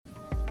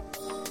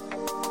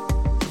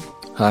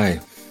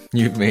Hi,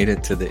 you've made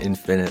it to the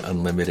Infinite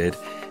Unlimited.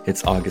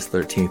 It's August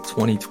 13th,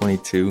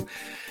 2022,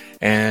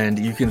 and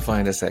you can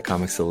find us at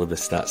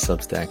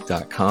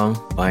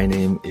comicsyllabus.substack.com. My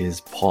name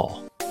is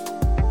Paul.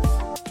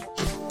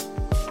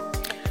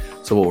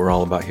 So what we're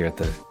all about here at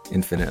the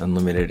Infinite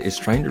Unlimited is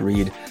trying to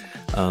read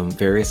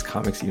various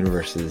comics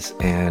universes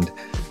and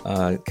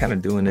kind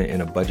of doing it in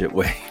a budget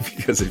way,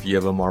 because if you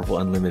have a Marvel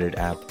Unlimited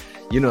app,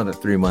 you know that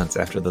 3 months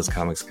after those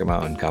comics come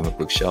out on comic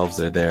book shelves,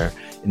 they're there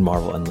in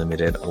Marvel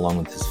Unlimited along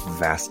with this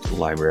vast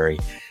library.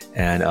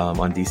 And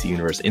on DC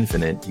Universe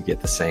Infinite, you get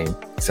the same,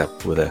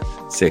 except with a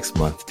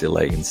 6-month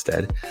delay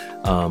instead.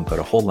 But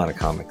a whole lot of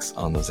comics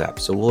on those apps.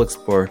 So we'll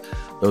explore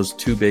those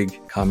two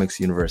big comics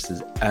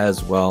universes,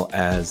 as well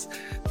as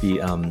the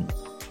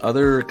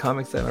other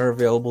comics that are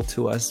available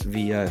to us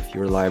via, if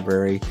your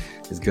library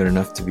is good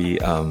enough to be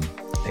a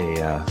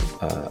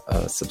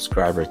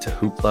subscriber to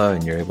Hoopla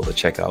and you're able to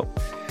check out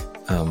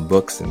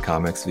books and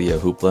comics via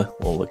Hoopla.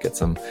 We'll look at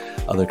some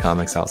other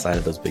comics outside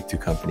of those big two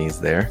companies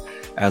there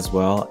as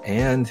well,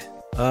 and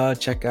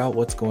check out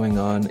what's going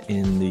on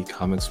in the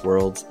comics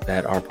worlds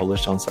that are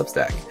published on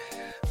Substack.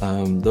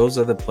 Those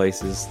are the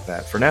places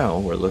that for now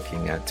we're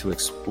looking at to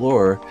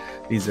explore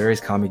these various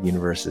comic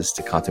universes,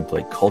 to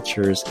contemplate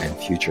cultures and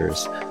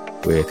futures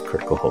with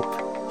critical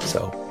hope.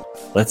 So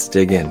let's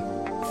dig in.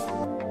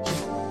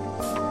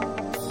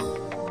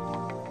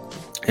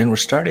 And we're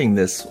starting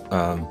this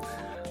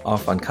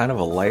off on kind of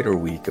a lighter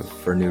week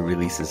for new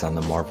releases on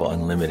the Marvel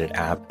Unlimited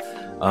app.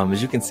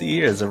 As you can see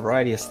here, there's a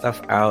variety of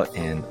stuff out,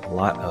 and a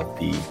lot of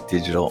the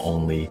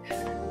digital-only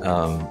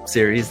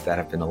series that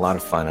have been a lot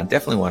of fun. I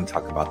definitely want to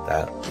talk about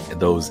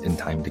those in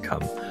time to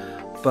come.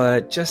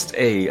 But just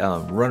a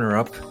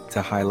runner-up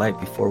to highlight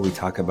before we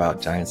talk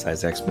about Giant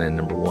Size X-Men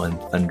 #1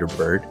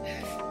 Thunderbird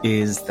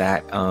is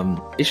that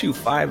issue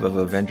 5 of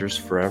Avengers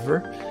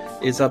Forever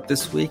is up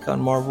this week on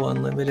Marvel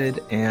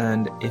Unlimited.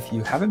 And if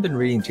you haven't been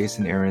reading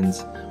Jason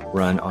Aaron's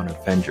run on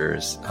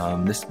Avengers,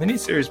 this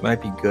miniseries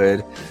might be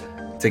good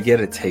to get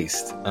a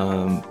taste.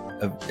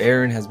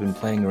 Aaron has been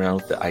playing around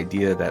with the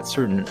idea that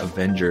certain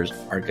Avengers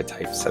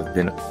archetypes have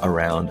been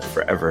around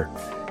forever.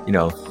 You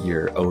know,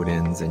 your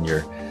Odins and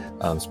your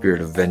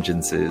Spirit of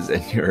Vengeances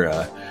and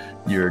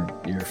your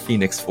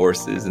Phoenix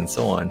Forces and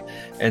so on.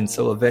 And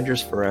so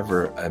Avengers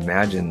Forever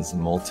imagines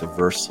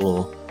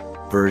multiversal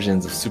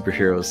versions of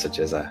superheroes such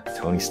as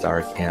Tony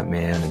Stark,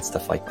 Ant-Man, and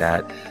stuff like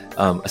that,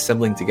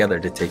 assembling together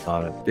to take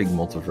on a big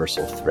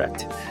multiversal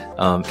threat.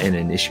 And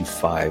in issue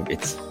 5,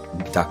 it's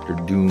Dr.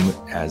 Doom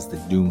as the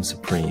Doom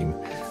Supreme,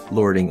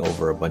 lording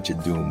over a bunch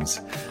of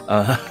Dooms.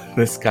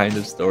 This kind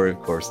of story,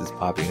 of course, is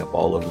popping up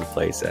all over the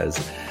place as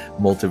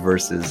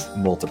multiverses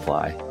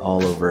multiply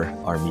all over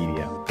our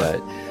media.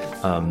 But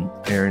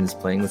Aaron's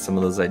playing with some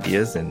of those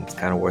ideas, and it's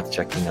kind of worth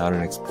checking out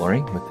and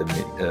exploring with the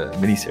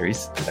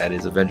miniseries that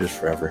is Avengers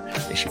Forever.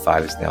 Issue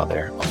 5 is now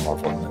there on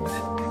Marvel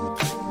Unlimited.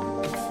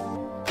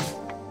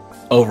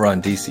 Over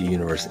on DC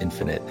Universe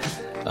Infinite,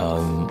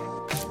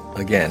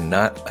 again,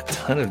 not a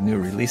ton of new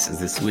releases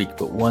this week,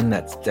 but one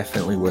that's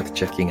definitely worth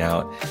checking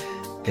out,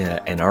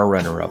 and our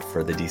runner-up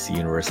for the DC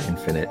Universe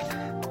Infinite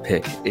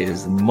pick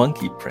is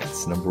Monkey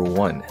Prince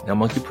 #1. Now,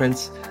 Monkey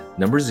Prince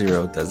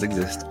 #0 does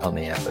exist on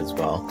the app as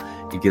well.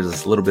 It gives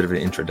us a little bit of an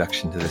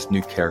introduction to this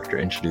new character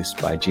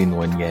introduced by Gene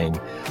Luen Yang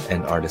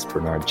and artist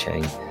Bernard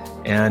Chang.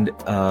 And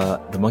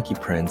the Monkey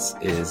Prince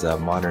is a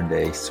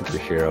modern-day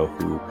superhero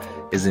who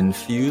is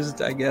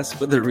infused, I guess,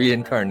 with the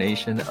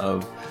reincarnation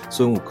of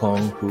Sun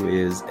Wukong, who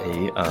is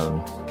a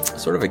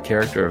sort of a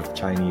character of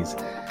Chinese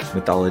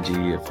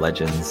mythology, of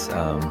legends.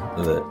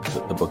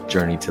 The book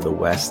Journey to the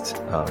West,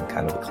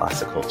 kind of a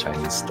classical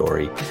Chinese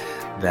story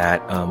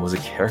that was a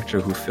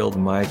character who filled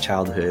my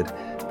childhood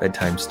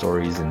bedtime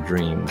stories and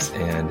dreams,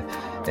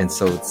 and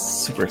so it's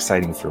super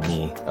exciting for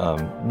me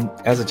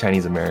as a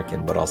Chinese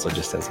American, but also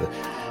just as a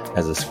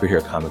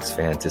superhero comics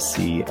fan, to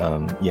see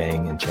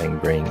Yang and Chang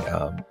bring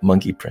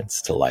Monkey Prince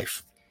to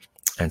life.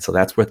 And so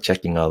that's worth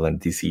checking out on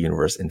DC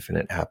Universe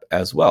Infinite app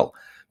as well.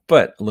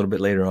 But a little bit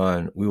later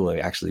on, we will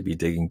actually be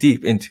digging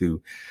deep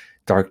into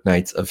Dark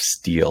Knights of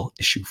Steel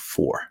issue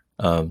 4.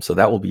 So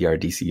that will be our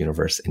DC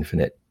Universe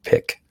Infinite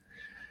pick.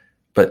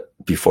 But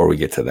before we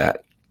get to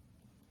that,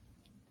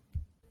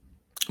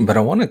 I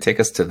want to take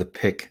us to the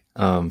pick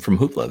from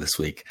Hoopla this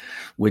week,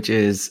 which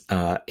is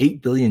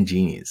 8 Billion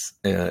Genies,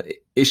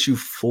 issue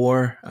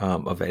 4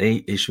 of an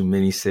 8-issue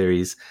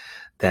miniseries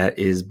that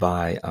is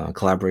by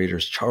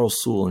collaborators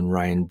Charles Soule and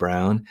Ryan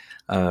Brown.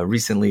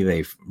 Recently,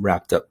 they've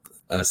wrapped up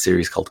a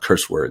series called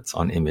Curse Words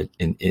on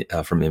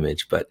from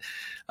Image, but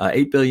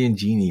 8 Billion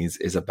Genies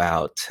is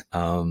about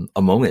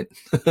a moment.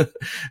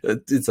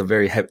 It's a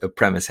very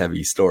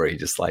premise-heavy story,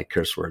 just like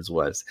Curse Words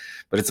was.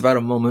 But it's about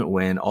a moment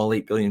when all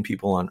 8 billion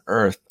people on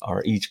Earth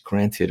are each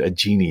granted a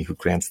genie who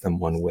grants them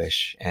one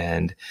wish.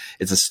 And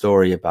it's a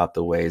story about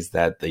the ways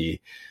that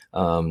the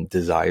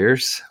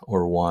desires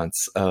or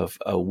wants of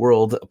a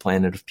world, a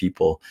planet of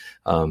people,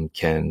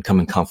 can come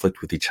in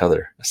conflict with each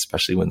other,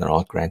 especially when they're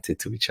all granted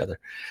to each other.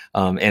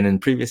 And in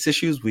previous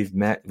issues, we've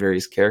met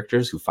various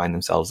characters who find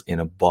themselves in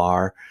a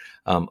bar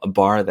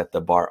that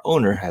the bar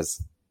owner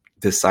has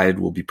decided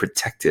will be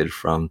protected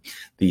from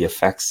the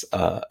effects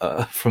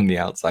from the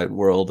outside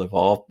world of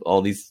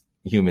all these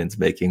humans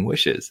making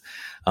wishes.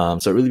 So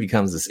it really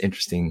becomes this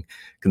interesting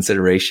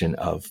consideration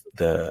of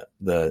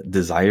the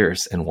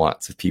desires and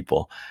wants of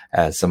people,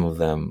 as some of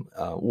them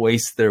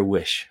waste their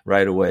wish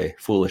right away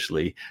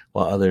foolishly,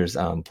 while others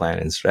plan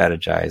and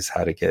strategize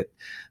how to get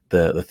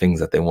the things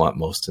that they want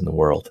most in the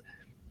world.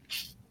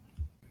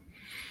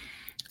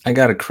 I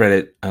got to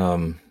credit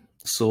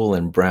Sewell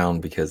and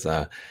Brown because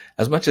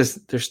as much as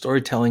their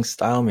storytelling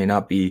style may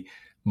not be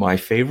my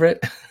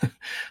favorite,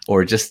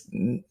 or just,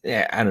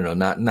 I don't know,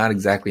 not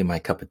exactly my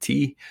cup of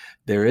tea,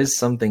 there is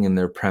something in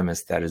their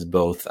premise that is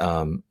both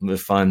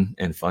fun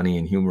and funny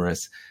and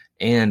humorous,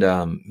 and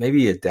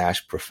maybe a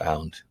dash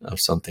profound of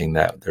something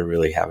that they're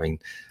really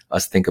having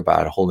us think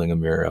about, holding a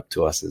mirror up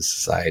to us as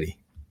society.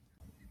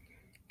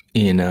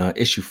 In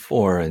issue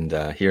 4,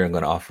 and here I'm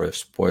going to offer a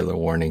spoiler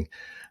warning.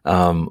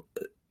 Um,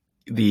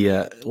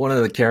 the One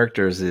of the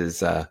characters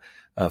is a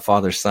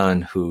father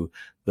son who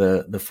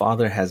the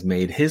father has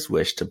made his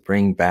wish to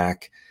bring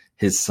back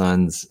his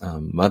son's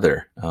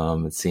mother.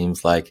 It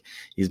seems like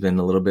he's been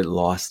a little bit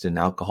lost in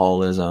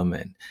alcoholism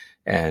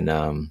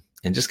and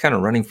just kind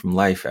of running from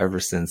life ever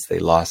since they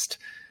lost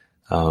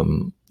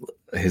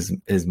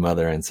his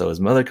mother. And so his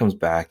mother comes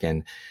back,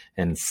 and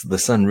the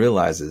son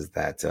realizes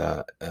that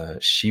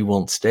she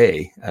won't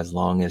stay as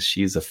long as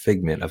she's a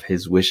figment of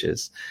his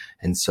wishes.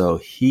 And so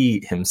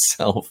he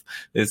himself,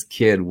 this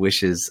kid,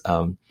 wishes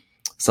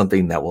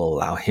something that will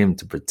allow him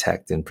to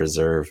protect and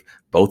preserve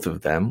both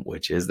of them,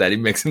 which is that he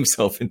makes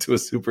himself into a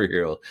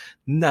superhero.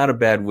 Not a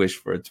bad wish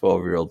for a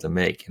 12-year-old to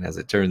make. And as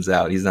it turns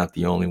out, he's not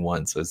the only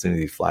one. So as soon as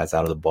he flies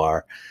out of the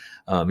bar,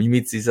 he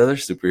meets these other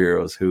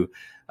superheroes who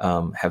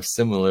have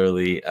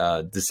similarly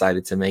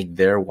decided to make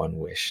their one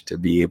wish to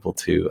be able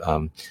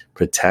to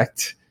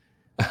protect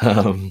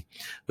the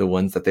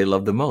ones that they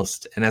love the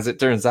most. And as it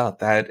turns out,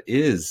 that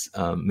is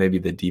maybe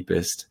the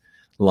deepest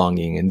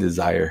longing and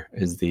desire,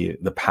 is the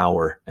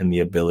power and the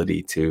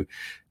ability to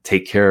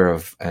take care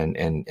of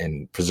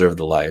and preserve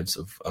the lives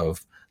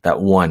of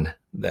that one,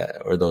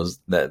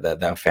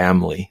 that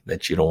family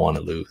that you don't want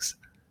to lose.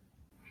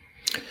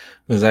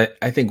 Because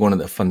I think one of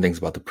the fun things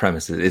about the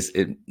premise is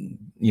it,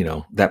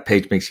 that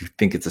page makes you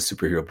think it's a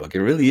superhero book.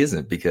 It really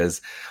isn't,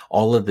 because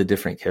all of the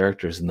different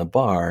characters in the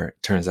bar,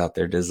 turns out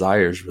their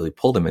desires really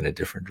pull them in a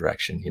different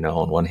direction.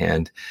 On one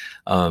hand,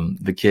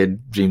 the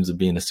kid dreams of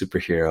being a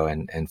superhero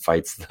and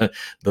fights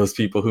those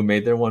people who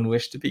made their one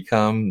wish to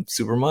become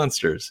super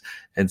monsters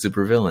and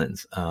super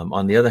villains.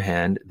 On the other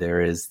hand,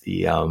 there is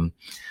the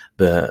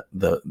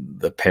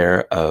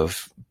pair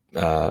of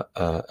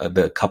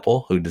the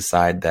couple who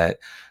decide that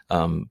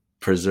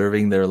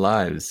preserving their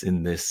lives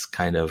in this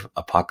kind of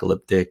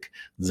apocalyptic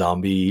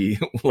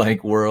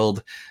zombie-like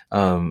world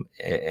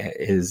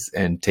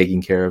and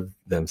taking care of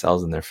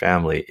themselves and their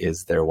family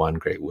is their one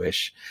great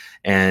wish.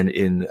 And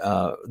in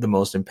the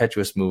most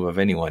impetuous move of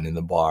anyone in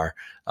the bar,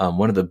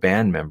 one of the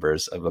band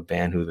members of a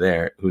band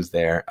who's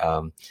there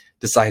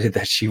decided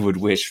that she would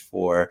wish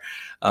for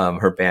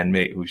her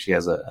bandmate, who she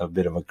has a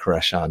bit of a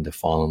crush on, to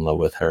fall in love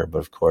with her. But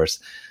of course,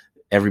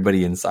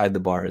 everybody inside the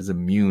bar is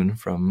immune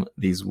from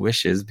these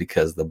wishes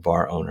because the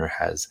bar owner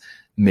has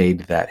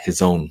made that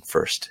his own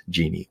first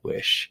genie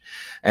wish.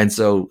 And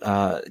so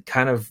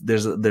kind of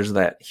there's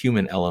that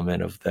human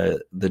element of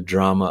the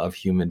drama of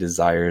human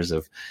desires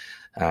of,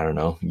 I don't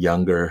know,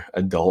 younger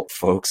adult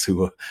folks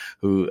who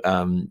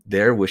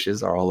their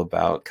wishes are all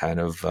about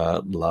kind of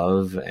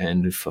love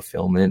and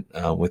fulfillment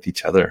with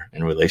each other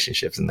and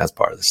relationships. And that's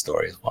part of the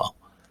story as well.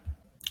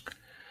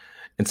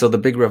 And so the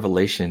big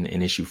revelation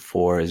in issue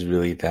 4 is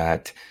really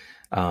that,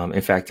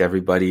 in fact,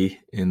 everybody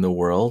in the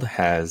world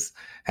has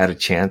had a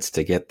chance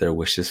to get their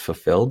wishes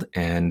fulfilled.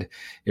 And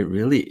it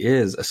really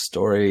is a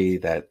story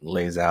that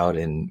lays out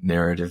in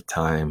narrative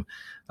time,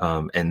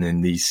 and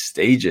then these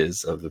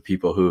stages of the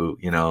people who,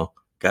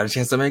 got a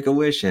chance to make a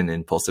wish and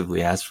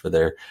impulsively asked for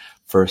their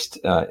first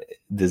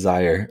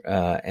desire.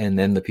 And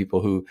then the people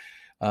who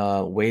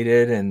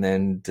waited and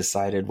then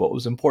decided what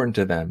was important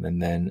to them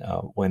and then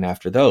went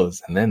after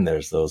those. And then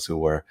there's those who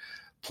were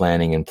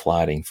planning and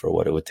plotting for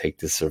what it would take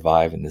to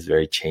survive in this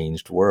very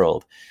changed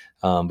world.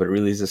 But it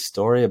really is a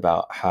story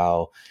about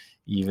how,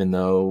 even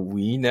though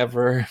we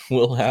never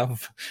will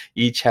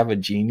each have a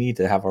genie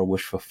to have our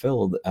wish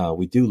fulfilled,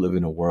 we do live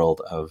in a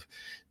world of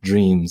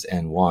dreams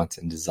and wants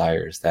and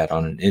desires that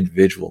on an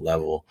individual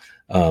level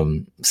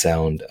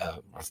sound,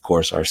 of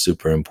course, are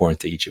super important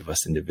to each of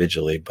us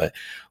individually. But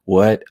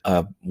what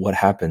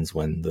happens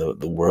when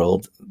the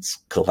world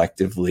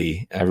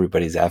collectively,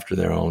 everybody's after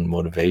their own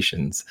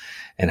motivations,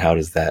 and how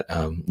does that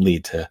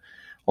lead to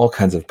all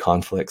kinds of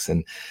conflicts?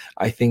 And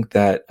I think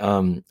that,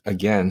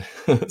 again,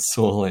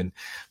 Sewell and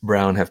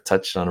Brown have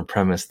touched on a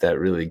premise that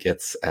really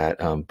gets at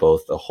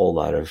both a whole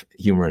lot of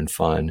humor and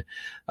fun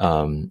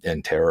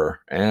and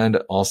terror, and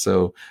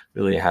also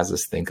really has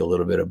us think a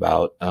little bit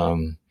about,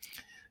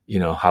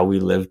 how we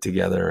live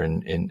together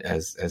and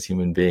as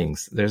human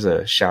beings. There's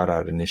a shout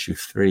out in issue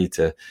 3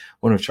 to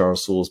one of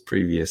Charles Soule's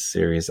previous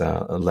series,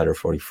 Letter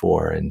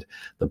 44, and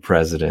the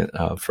president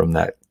from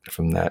that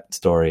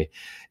story.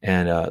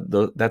 And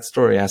that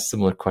story asks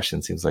similar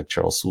questions. Seems like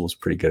Charles Soule is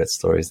pretty good at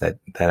stories that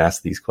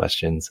ask these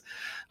questions.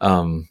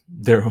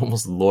 They're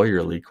almost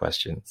lawyerly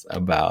questions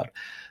about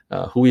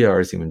who we are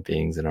as human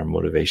beings and our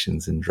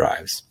motivations and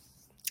drives.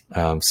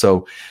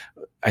 So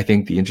I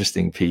think the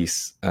interesting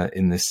piece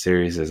in this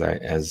series,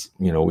 as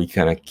we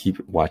kind of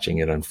keep watching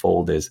it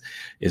unfold, is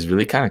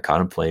really kind of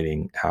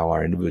contemplating how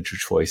our individual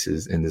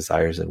choices and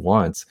desires and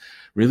wants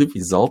really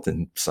result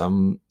in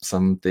some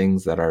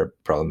things that are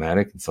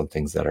problematic and some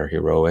things that are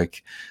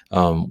heroic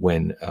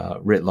when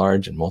writ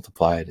large and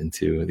multiplied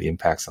into the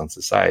impacts on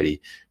society.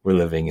 We're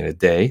living in a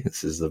day,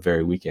 this is the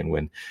very weekend,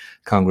 when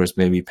Congress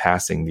may be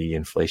passing the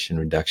Inflation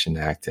Reduction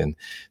Act and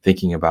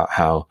thinking about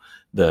how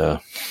the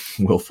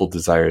willful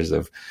desires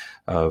of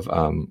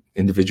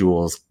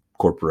individuals,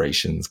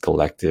 corporations,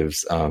 collectives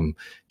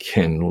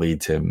can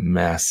lead to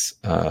mass,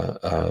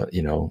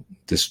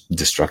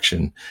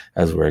 destruction,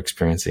 as we're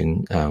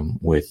experiencing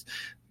with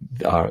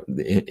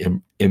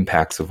the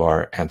impacts of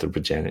our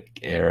anthropogenic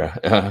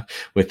era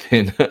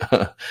within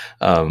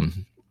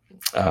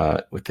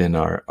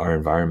our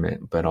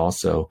environment, but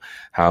also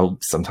how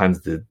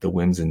sometimes the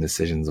whims and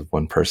decisions of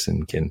one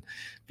person can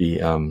be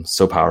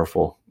so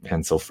powerful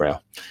and so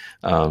frail.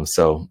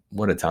 So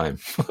what a time,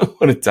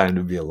 what a time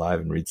to be alive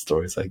and read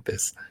stories like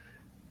this.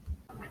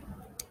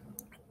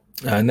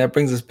 And that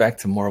brings us back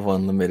to Marvel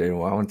Unlimited. I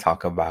want to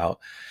talk about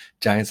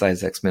Giant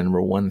Size X-Men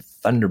 #1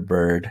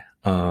 Thunderbird,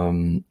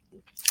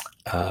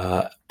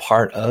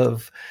 part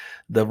of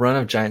the run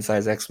of Giant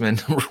Size X-Men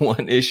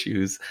 #1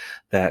 issues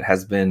that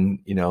has been,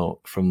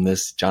 from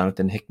this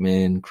Jonathan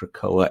Hickman,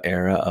 Krakoa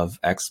era of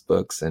X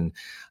books. And,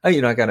 I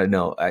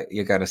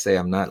gotta say,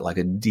 I'm not like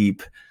a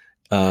deep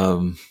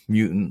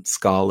mutant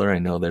scholar. I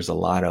know there's a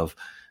lot of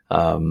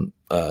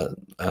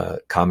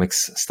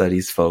comics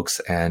studies folks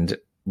and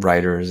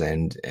writers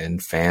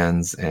and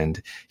fans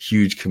and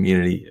huge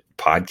community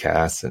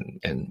podcasts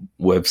and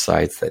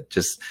websites that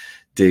just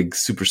dig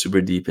super,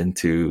 super deep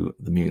into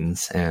the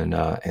mutants and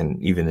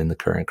even in the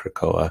current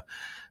Krakoa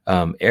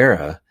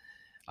era.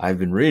 I've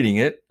been reading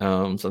it.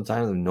 Sometimes I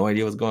have no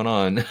idea what's going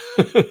on,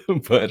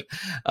 but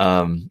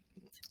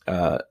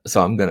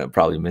so I'm going to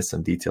probably miss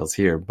some details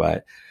here,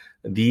 but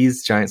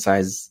these Giant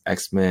Size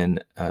X-Men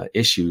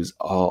issues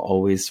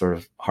always sort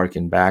of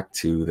harken back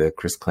to the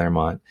Chris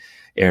Claremont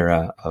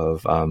era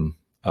of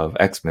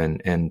X-Men,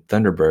 and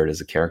Thunderbird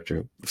is a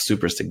character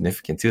super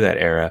significant to that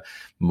era,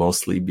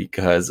 mostly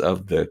because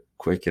of the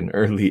quick and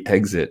early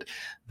exit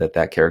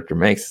that character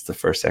makes. It's the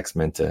first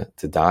X-Men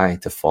to die,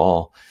 to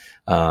fall.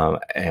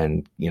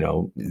 And,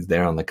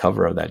 they're on the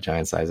cover of that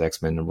Giant Size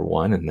X-Men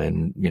 #1, and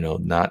then,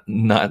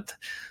 not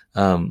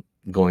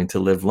going to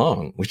live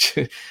long, which,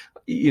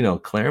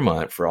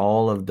 Claremont, for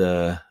all of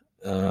the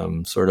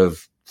sort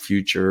of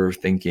future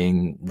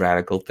thinking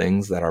radical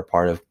things that are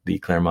part of the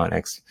Claremont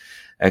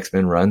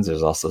X-Men runs,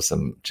 there's also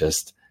some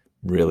just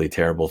really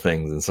terrible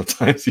things. And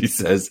sometimes he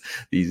says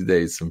these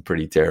days some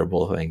pretty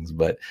terrible things.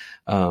 But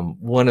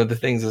one of the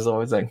things is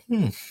always like,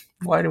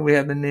 why do we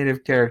have the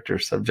native character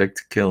subject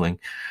to killing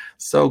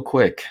so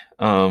quick?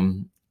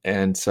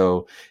 And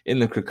so in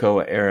the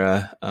Krakoa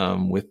era,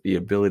 with the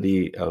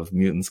ability of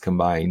mutants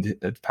combined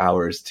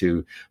powers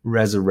to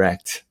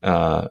resurrect,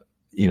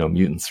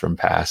 mutants from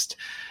past,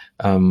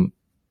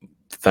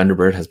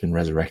 Thunderbird has been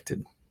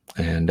resurrected.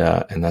 And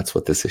that's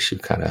what this issue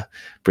kind of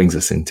brings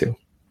us into.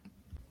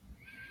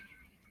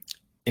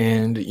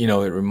 And,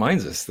 it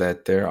reminds us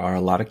that there are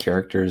a lot of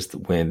characters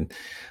that when,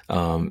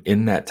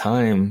 in that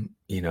time,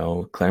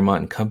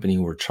 Claremont and company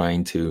were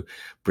trying to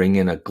bring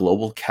in a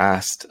global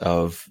cast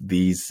of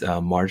these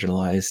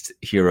marginalized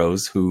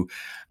heroes who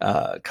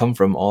come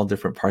from all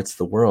different parts of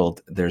the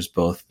world. There's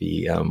both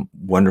the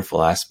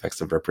wonderful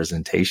aspects of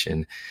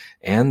representation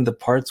and the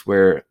parts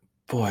where,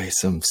 boy,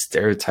 some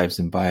stereotypes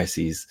and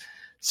biases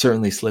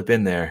certainly slip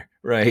in there,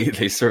 right?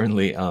 They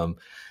certainly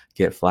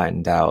get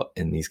flattened out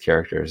in these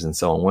characters. And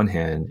so on one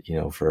hand,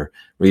 for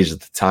readers at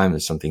the time,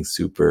 there's something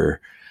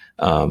super,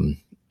 kind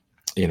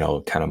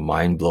of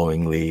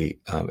mind-blowingly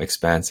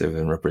expansive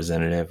and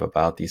representative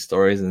about these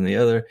stories. And the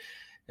other,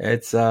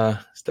 it's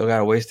still got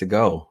a ways to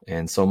go.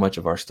 And so much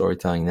of our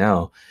storytelling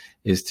now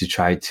is to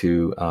try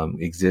to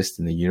exist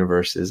in the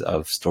universes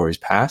of stories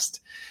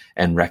past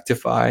and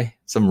rectify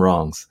some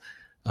wrongs.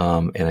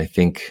 And I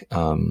think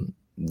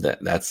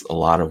that's a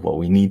lot of what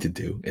we need to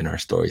do in our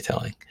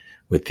storytelling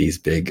with these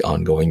big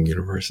ongoing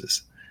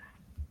universes.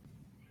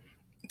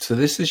 So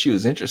this issue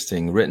is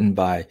interesting, written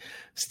by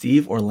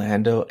Steve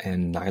Orlando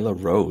and Nyla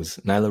Rose.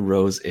 Nyla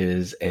Rose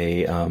is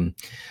a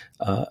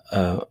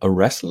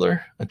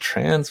wrestler, a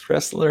trans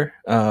wrestler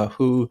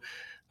who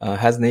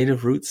has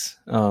native roots.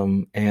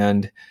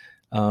 And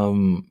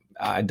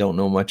I don't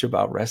know much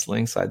about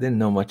wrestling, so I didn't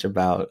know much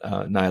about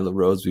Nyla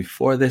Rose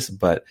before this,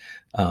 but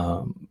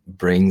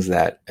brings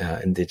that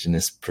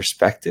indigenous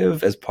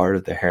perspective as part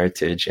of their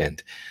heritage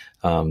and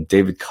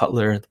David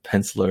Cutler, the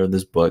penciler of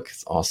this book,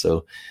 is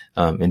also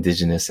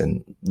indigenous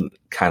and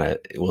kind of,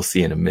 we'll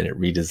see in a minute,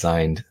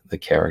 redesigned the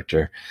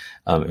character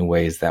in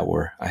ways that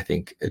were, I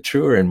think,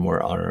 truer and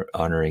more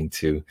honoring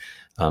to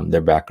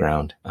their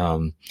background.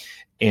 Got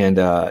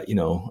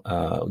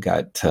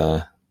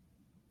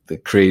the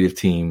creative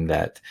team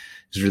that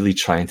is really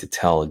trying to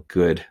tell a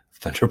good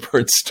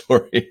Thunderbird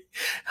story.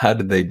 How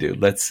did they do?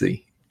 Let's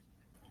see.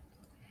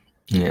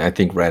 Yeah, I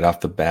think right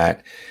off the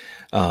bat,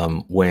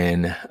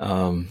 when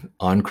on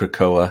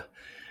Krakoa,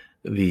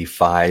 the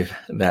five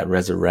that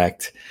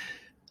resurrect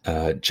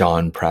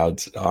John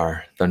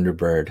Proudstar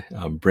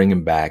Thunderbird, bring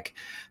him back.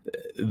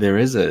 There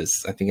is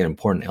I think, an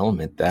important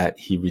element that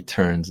he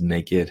returns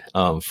naked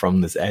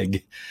from this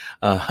egg,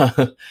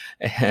 and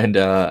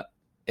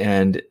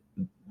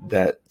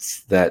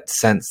that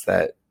sense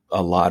that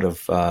a lot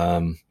of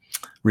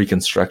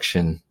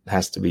reconstruction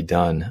has to be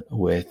done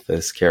with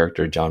this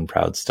character, John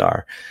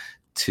Proudstar,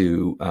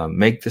 to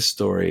make the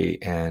story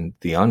and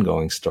the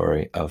ongoing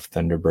story of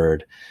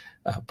Thunderbird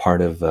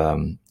part of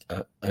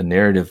a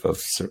narrative of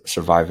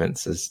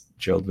survivance, as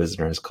Gerald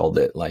Wisner has called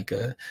it, like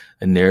a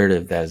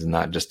narrative that is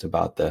not just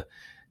about the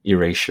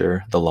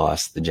erasure, the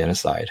loss, the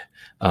genocide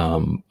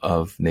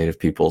of Native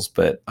peoples,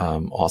 but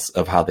also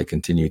of how they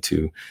continue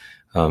to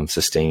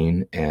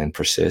sustain and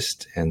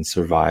persist and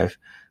survive.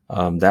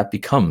 That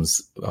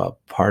becomes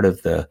part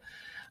of the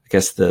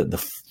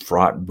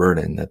fraught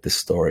burden that this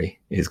story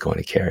is going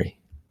to carry.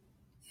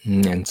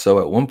 And so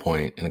at one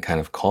point, in a kind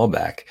of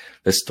callback,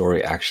 this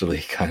story actually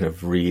kind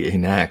of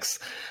reenacts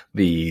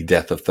the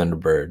death of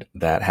Thunderbird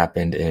that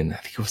happened in, I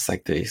think it was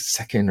like the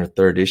second or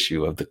third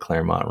issue of the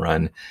Claremont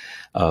run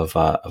of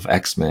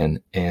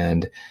X-Men.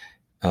 And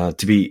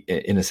to be,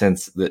 in a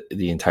sense,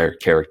 the entire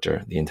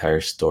character, the entire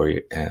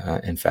story,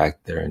 in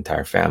fact, their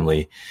entire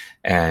family,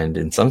 and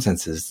in some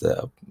senses,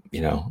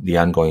 the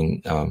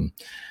ongoing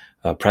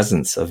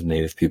presence of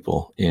Native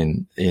people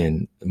in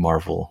the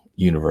Marvel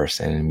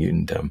universe and in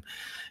mutantdom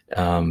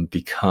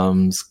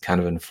becomes kind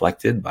of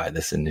inflected by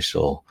this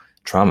initial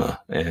trauma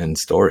and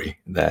story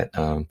that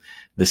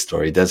this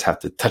story does have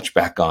to touch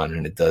back on,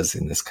 and it does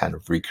in this kind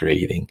of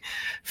recreating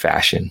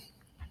fashion.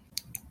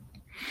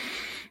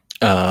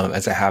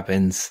 As it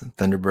happens,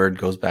 Thunderbird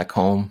goes back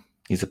home.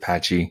 He's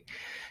Apache.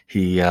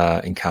 He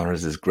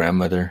encounters his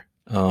grandmother.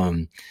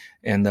 And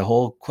the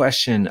whole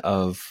question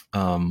of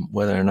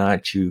whether or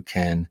not you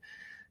can,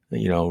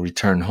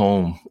 return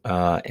home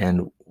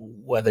and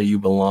whether you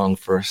belong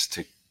first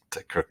to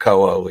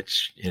Krakoa,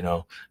 which,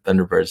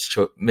 Thunderbird's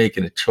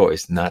making a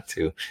choice not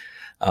to,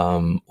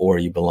 or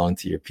you belong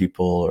to your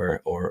people,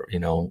 or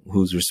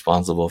who's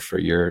responsible for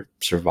your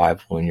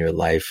survival in your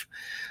life.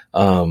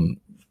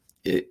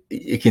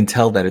 It can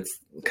tell that it's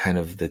kind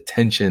of the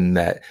tension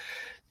that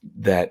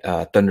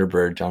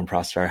Thunderbird, John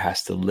Proudstar,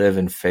 has to live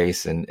and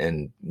face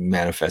and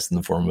manifest in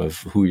the form of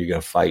who you're going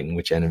to fight and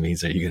which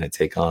enemies are you going to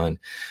take on.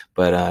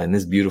 But in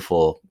this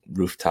beautiful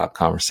rooftop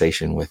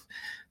conversation with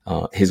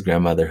his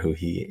grandmother, who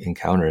he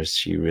encounters,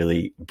 she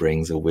really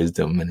brings a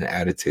wisdom and an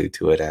attitude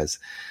to it as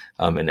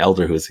an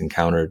elder who's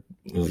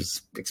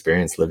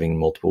experienced living in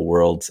multiple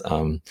worlds.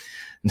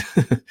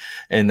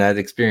 And that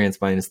experience,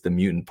 minus the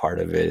mutant part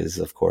of it, is,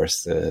 of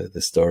course,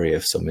 the story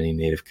of so many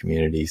Native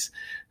communities.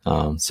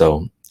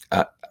 So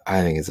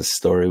I think it's a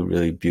story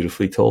really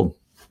beautifully told.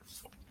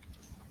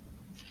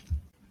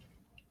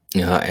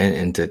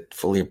 And to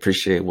fully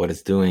appreciate what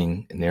it's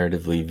doing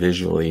narratively,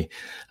 visually,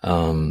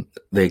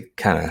 they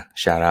kind of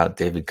shout out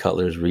David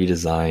Cutler's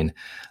redesign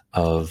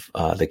of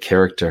the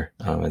character.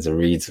 As it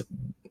reads,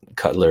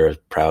 Cutler, a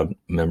proud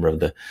member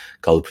of the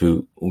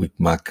Kalapu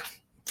Wikmak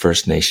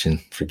First Nation,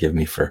 forgive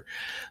me for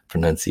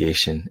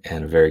pronunciation,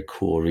 and a very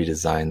cool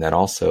redesign that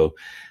also,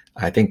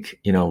 I think,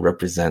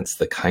 represents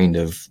the kind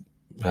of,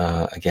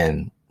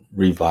 again,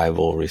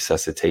 revival,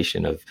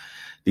 resuscitation of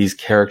these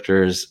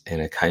characters in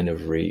a kind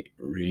of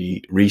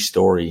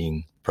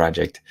restoring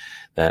project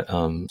that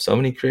so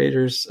many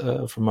creators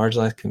from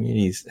marginalized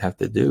communities have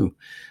to do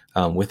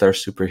with our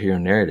superhero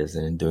narratives,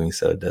 and in doing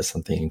so, it does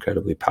something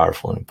incredibly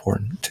powerful and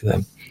important to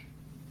them.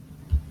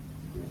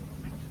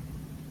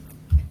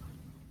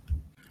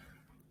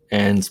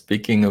 And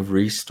speaking of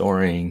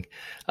restoring,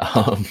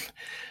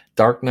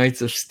 Dark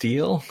Knights of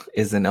Steel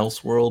is an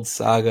Elseworlds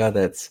saga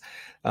that's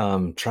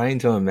trying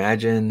to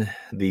imagine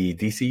the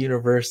DC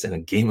universe in a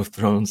Game of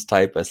Thrones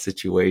type of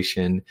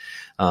situation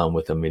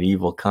with a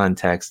medieval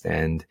context,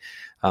 and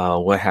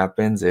what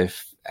happens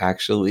if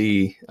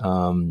actually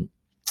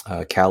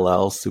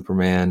Kal-El,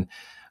 Superman,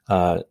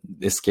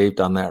 escaped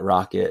on that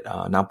rocket,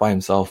 not by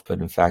himself,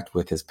 but in fact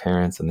with his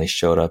parents, and they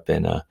showed up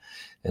in a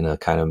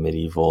kind of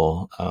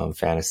medieval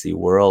fantasy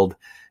world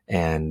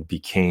and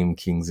became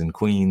kings and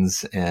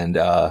queens. And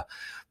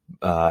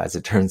as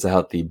it turns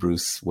out, the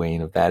Bruce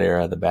Wayne of that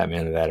era, the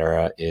Batman of that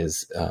era,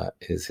 is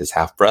his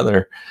half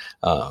brother.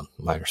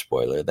 Minor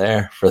spoiler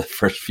there for the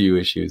first few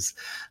issues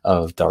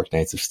of Dark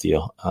Knights of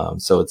Steel.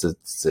 So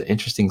it's an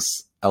interesting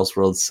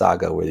Elseworlds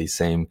saga where these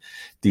same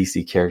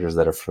DC characters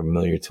that are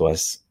familiar to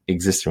us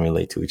exist and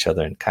relate to each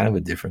other in kind of a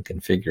different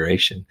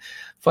configuration.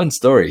 Fun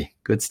story,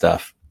 good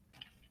stuff.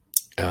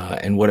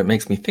 And what it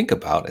makes me think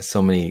about is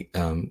so many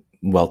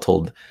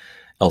well-told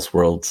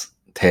Elseworlds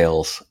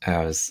tales,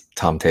 as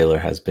Tom Taylor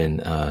has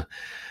been,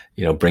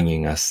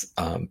 bringing us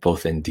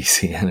both in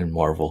DC and in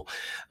Marvel,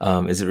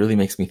 is it really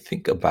makes me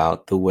think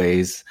about the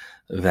ways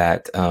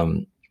that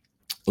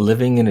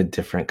living in a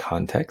different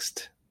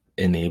context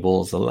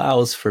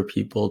allows for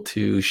people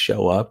to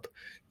show up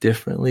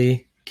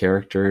differently,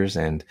 characters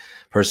and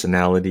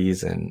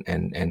personalities,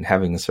 and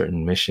having a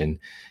certain mission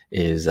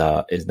is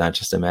not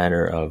just a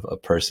matter of a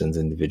person's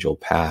individual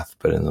path,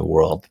 but in the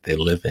world that they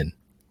live in.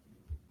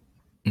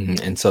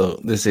 And so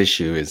this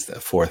issue is the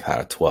fourth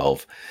out of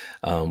 12,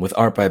 with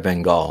art by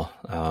Bengal.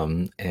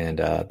 And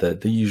the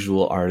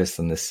usual artist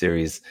in this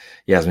series,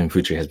 Yasmin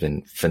Putri, has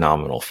been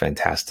phenomenal,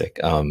 fantastic.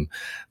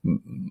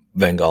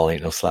 Bengal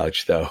ain't no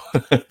slouch, though.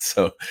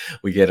 So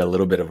we get a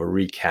little bit of a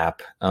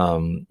recap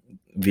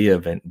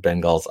via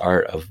Bengal's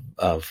art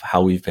of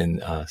how we've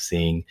been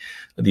seeing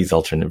these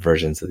alternate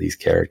versions of these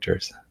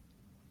characters.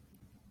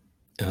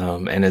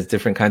 And as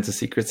different kinds of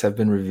secrets have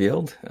been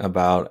revealed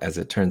about, as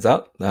it turns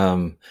out,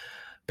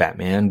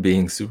 Batman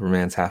being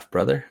Superman's half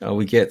brother,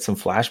 we get some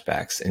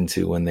flashbacks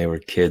into when they were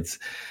kids,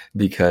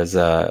 because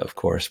of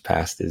course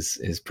past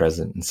is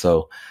present, and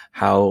so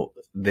how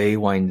they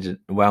wound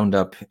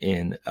up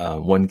in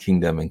one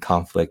kingdom in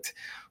conflict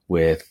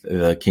with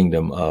the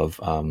kingdom of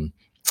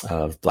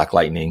Black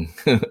Lightning,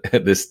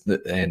 this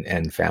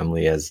and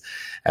family as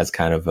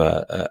kind of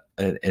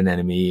an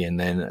enemy, and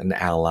then an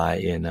ally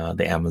in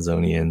the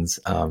Amazonians,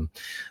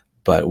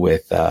 but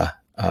with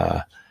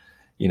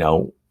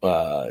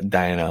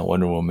Diana,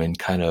 Wonder Woman,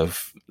 kind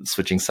of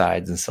switching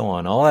sides and so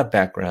on. All that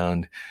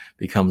background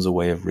becomes a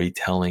way of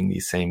retelling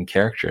these same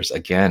characters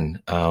again,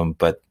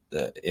 but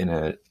in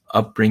a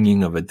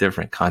upbringing of a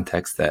different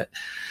context that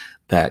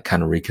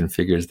kind of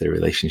reconfigures their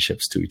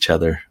relationships to each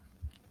other.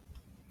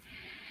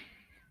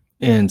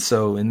 And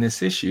so in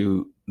this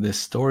issue, this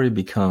story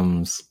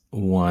becomes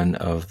one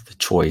of the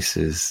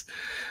choices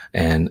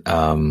and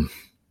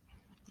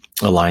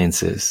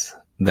alliances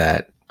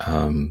that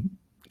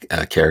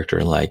a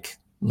character like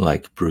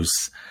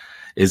Bruce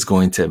is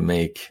going to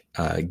make,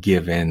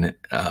 given,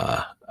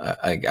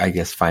 I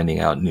guess, finding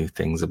out new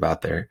things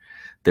about their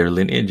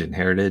lineage and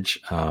heritage,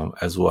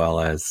 as well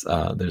as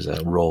there's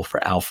a role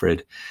for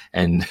Alfred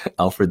and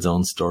Alfred's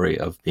own story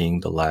of being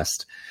the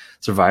last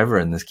survivor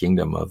in this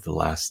kingdom of the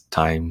last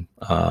time,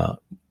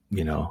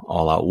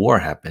 all-out war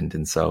happened.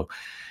 And so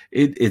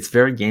it's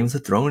very Games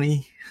of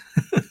Thrones-y,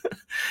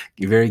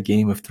 very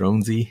Game of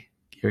Thrones-y.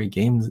 Very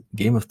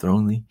Game of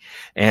Thrones,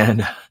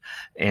 and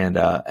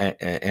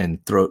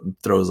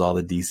throws all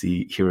the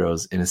DC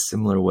heroes in a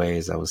similar way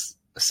as I was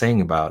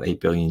saying about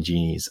 8 Billion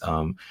Genies.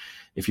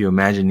 If you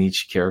imagine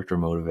each character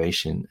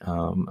motivation,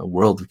 a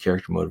world of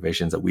character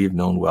motivations that we've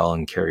known well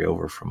and carry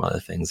over from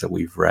other things that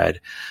we've read,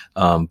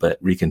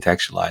 but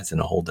recontextualized in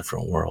a whole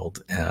different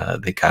world,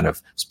 they kind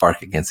of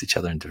spark against each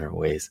other in different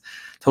ways.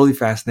 Totally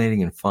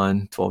fascinating and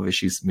fun. 12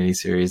 issues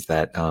miniseries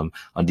that on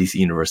DC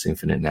Universe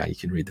Infinite now you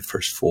can read the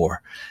first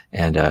 4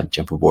 and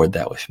jump aboard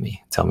that with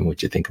me. Tell me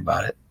what you think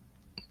about it.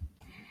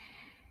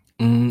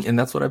 And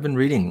that's what I've been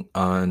reading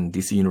on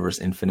DC Universe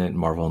Infinite,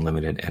 Marvel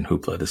Unlimited, and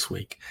Hoopla this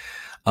week.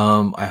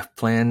 I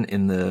plan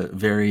in the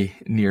very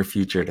near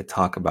future to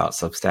talk about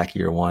Substack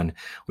Year 1.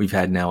 We've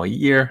had now a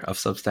year of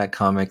Substack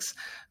comics.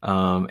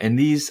 And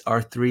these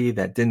are 3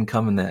 that didn't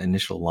come in the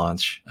initial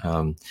launch.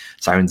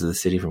 Sirens of the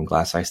City from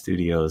Glass Eye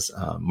Studios,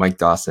 Mike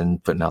Dawson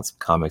putting out some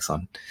comics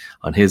on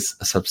his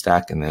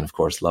Substack, and then of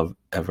course Love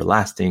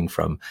Everlasting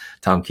from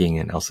Tom King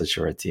and Elsa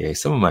Charretier.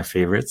 Some of my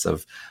favorites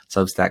of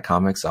Substack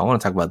comics. I want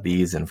to talk about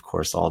these, and of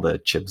course all the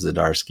Chip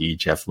Zdarsky,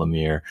 Jeff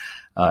Lemire,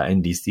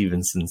 N.D.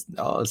 Stevenson,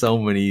 so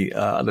many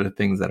other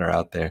things that are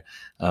out there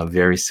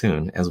very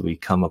soon as we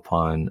come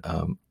upon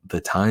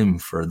the time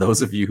for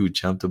those of you who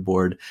jumped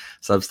aboard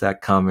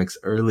Substack Comics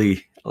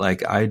early,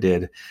 like I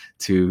did,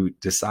 to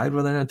decide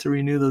whether or not to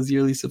renew those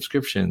yearly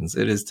subscriptions.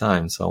 It is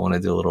time. So I want to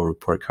do a little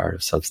report card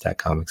of Substack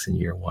Comics in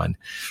year 1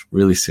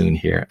 really soon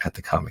here at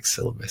the Comic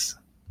Syllabus.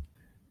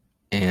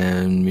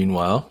 And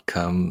meanwhile,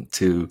 come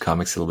to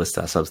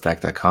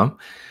comicsyllabus.substack.com,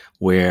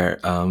 where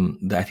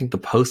I think the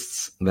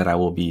posts that I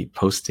will be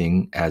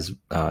posting as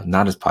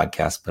not as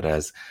podcasts, but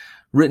as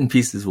written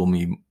pieces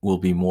will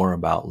be more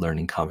about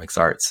learning comics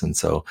arts. And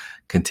so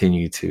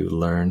continue to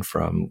learn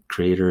from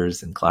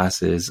creators and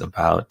classes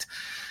about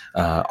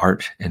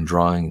art and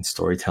drawing and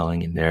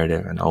storytelling and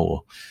narrative. And I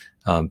will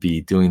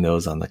be doing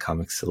those on the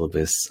Comic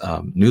Syllabus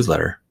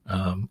newsletter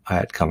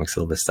at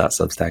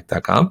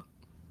comicsyllabus.substack.com.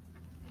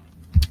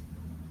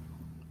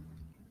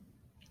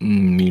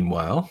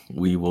 Meanwhile,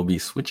 we will be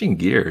switching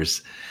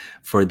gears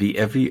for the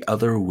every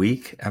other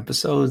week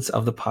episodes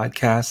of the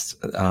podcast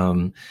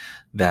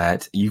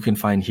that you can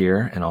find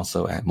here and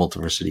also at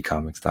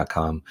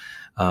multiversitycomics.com,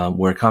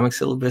 where Comic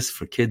Syllabus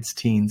for kids,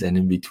 teens, and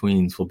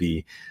in-betweens will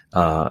be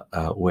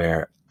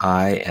where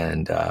I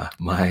and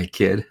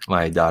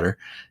my daughter,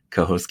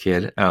 co-host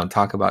kid,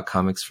 talk about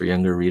comics for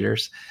younger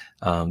readers.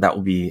 That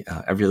will be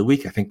every other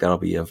week. I think that'll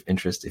be of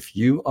interest if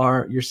you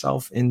are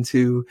yourself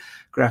into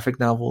graphic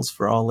novels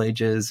for all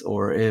ages,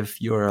 or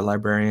if you're a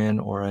librarian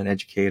or an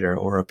educator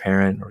or a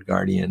parent or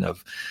guardian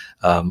of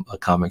a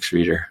comics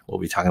reader. We'll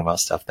be talking about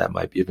stuff that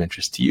might be of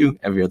interest to you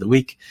every other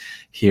week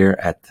here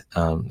at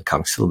the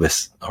Comics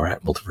Syllabus or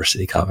at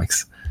Multiversity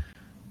Comics.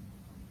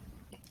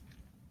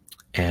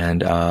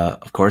 And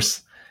of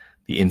course,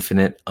 the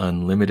Infinite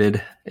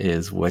Unlimited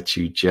is what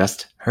you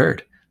just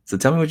heard. So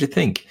tell me what you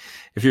think.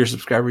 If you're a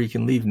subscriber, you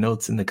can leave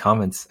notes in the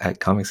comments at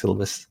Comic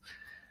Syllabus,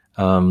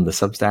 the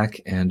Substack.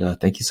 And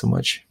thank you so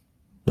much.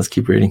 Let's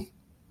keep reading.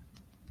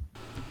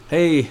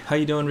 Hey, how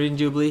you doing, Reading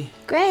Jubilee?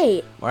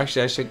 Great. Or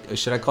actually,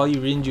 should I call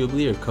you Reading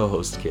Jubilee or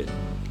co-host Kid?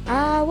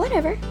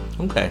 Whatever.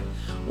 Okay.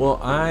 Well,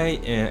 I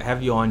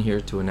have you on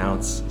here to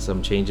announce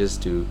some changes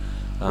to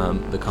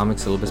the Comic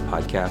Syllabus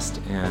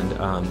podcast,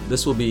 and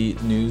this will be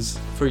news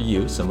for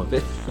you, some of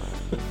it.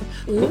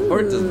 Or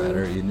it doesn't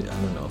matter. I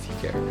don't know if you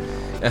care.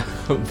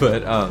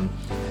 But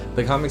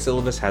the Comic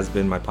Syllabus has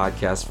been my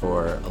podcast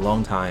for a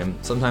long time.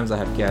 Sometimes I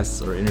have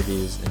guests or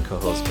interviews and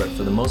co-hosts, but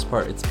for the most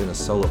part, it's been a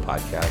solo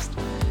podcast.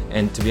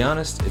 And to be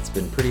honest, it's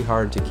been pretty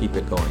hard to keep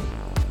it going.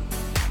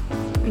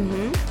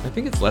 I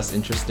think it's less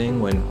interesting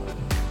when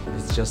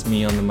it's just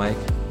me on the mic.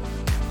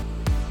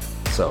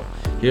 So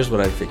here's what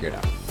I figured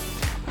out.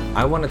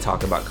 I want to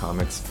talk about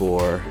comics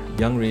for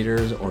young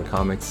readers or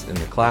comics in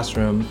the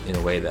classroom in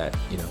a way that,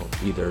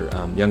 either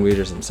young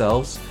readers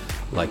themselves,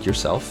 like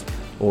yourself,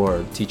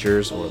 or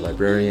teachers or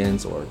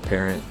librarians or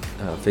parent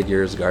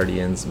figures,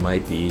 guardians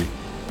might be,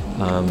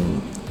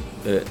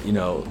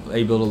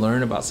 able to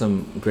learn about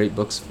some great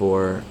books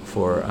for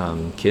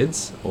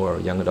kids or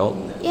young adult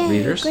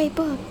readers. Great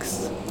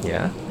books.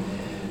 Yeah.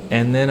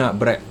 And then,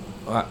 but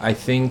I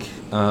think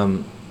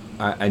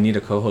I need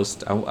a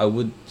co-host. I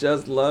would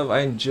just I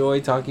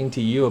enjoy talking to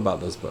you about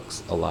those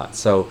books a lot.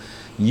 So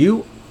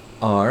you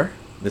are,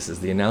 this is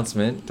the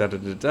announcement. Da, da,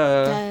 da,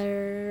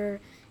 da.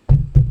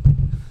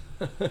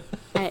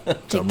 I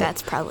think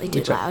that's probably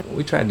too loud.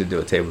 We tried to do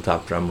a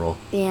tabletop drum roll.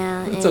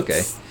 Yeah. It's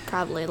okay.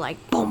 Probably like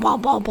boom,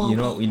 boom, boom, boom. You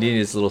know what we need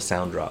is little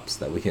sound drops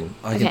that we can,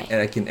 I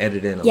can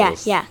edit in a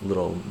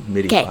little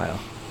MIDI file.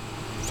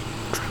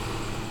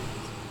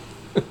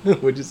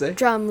 What'd you say?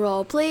 Drum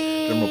roll,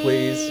 please. Drum roll,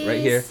 please. Right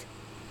here.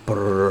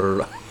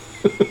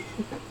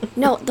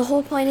 No, the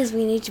whole point is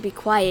we need to be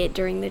quiet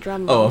during the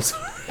drum roll. Oh, I'm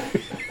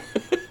sorry.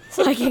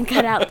 So I can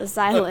cut out the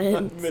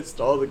silence. I missed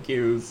all the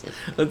cues.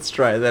 Let's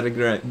try that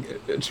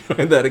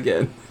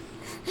again.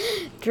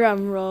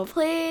 Drum roll,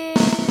 please.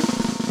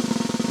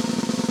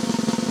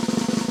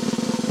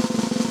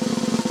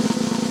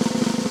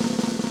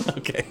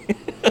 Okay.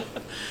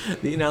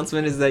 The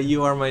announcement is that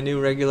you are my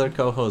new regular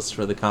co-host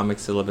for the Comic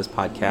Syllabus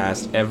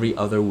podcast every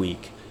other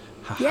week.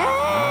 Yay!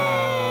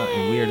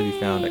 And we are to be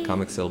found at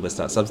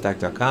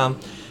comicsyllabus.substack.com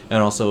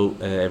and also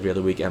every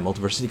other week at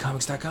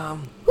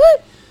multiversitycomics.com. Woo!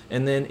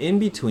 And then in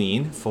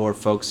between, for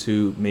folks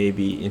who may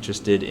be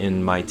interested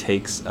in my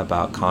takes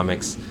about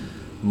comics,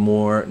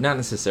 more not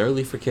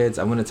necessarily for kids,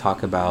 I'm going to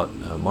talk about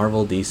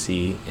Marvel,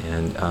 DC,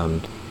 and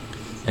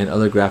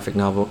other graphic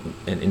novel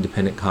and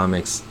independent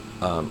comics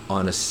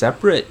on a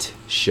separate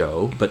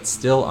show, but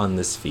still on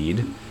this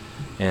feed.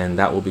 And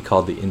that will be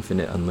called The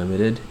Infinite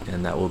Unlimited,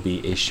 and that will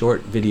be a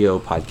short video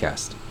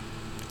podcast.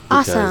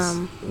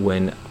 Awesome. Because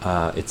when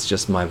it's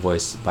just my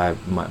voice by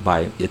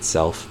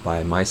myself,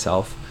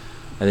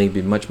 I think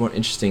it'd be much more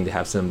interesting to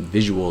have some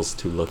visuals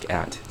to look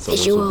at. So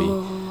those will be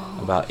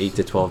about 8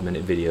 to 12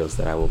 minute videos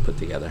that I will put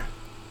together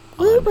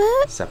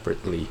separate.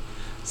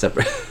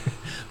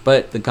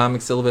 But the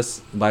Comic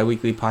Syllabus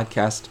bi-weekly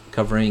podcast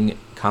covering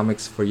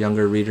comics for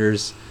younger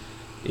readers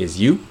is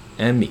you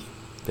and me,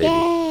 baby.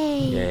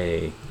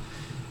 Yay.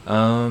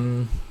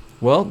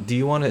 Well, do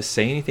you want to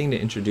say anything to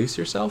introduce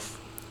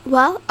yourself?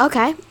 Well,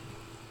 okay.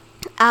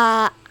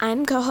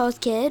 I'm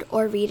co-host Kid,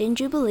 or Read in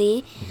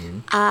Jubilee,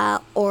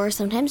 or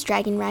sometimes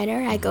Dragon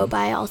Rider. I go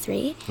by all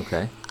three.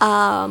 Okay.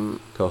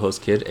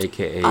 Co-host Kid,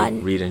 aka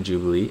Read in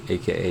Jubilee,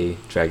 aka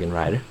Dragon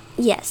Rider.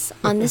 Yes.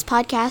 On this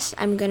podcast,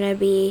 I'm gonna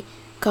be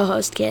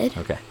co-host Kid.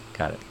 Okay,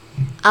 got it.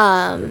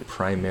 Your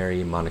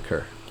primary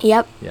moniker.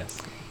 Yep.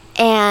 Yes.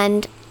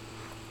 And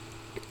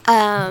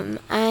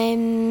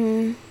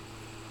I'm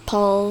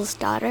Paul's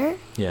daughter.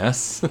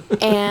 Yes.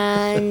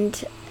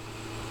 And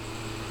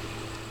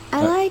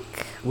I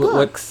like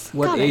books.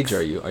 What comics. age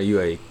are you? Are you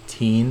a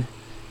teen,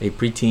 a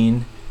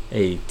preteen,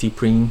 a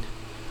teapreen,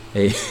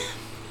 a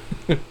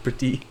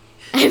pretty?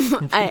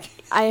 I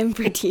am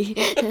pretty.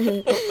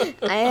 I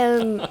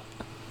am.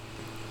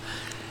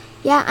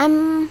 Yeah,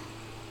 I'm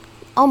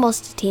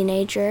almost a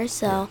teenager,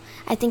 so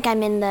I think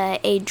I'm in the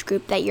age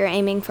group that you're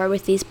aiming for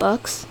with these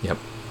books.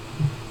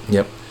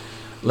 Yep.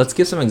 Let's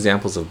give some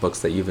examples of books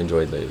that you've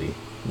enjoyed lately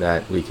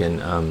that we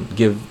can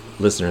give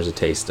listeners a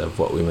taste of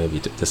what we may be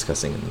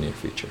discussing in the near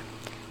future.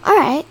 All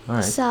right.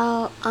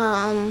 So,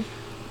 I'm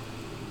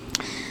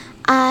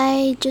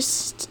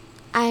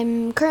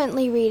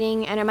currently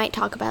reading, and I might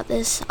talk about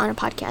this on a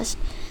podcast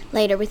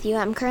later with you.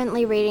 I'm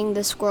currently reading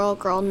the Squirrel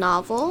Girl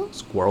novel.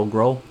 Squirrel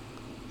Girl?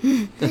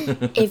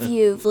 if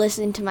you've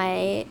listened to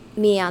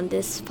me on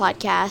this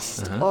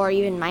podcast or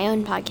even my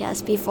own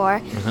podcast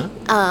before,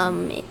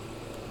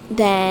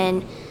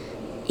 then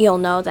you'll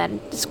know that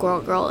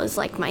Squirrel Girl is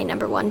like my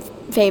number one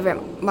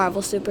favorite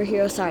Marvel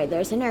superhero. Sorry,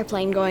 there's an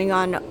airplane going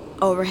on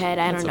overhead.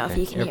 I don't know if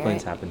you can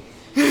Airplanes hear it.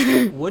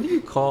 happen.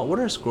 What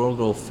are Squirrel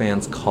Girl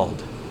fans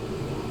called?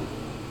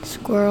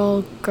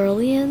 Squirrel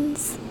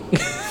Girlians?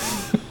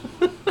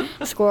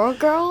 Squirrel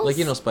Girls?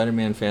 Like,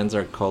 Spider-Man fans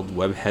are called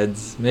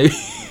webheads, maybe?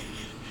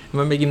 Am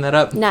I making that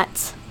up?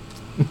 Nuts.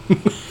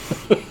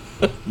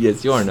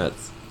 Yes, you are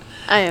nuts.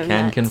 I am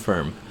Can nuts.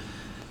 confirm.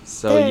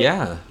 So,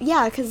 yeah.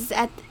 Yeah, because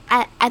at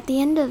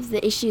the end of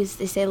the issues,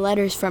 they say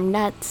letters from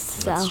nuts.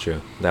 So That's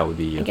true. That would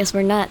be you. I guess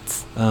we're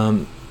nuts.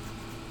 The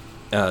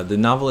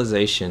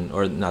novelization,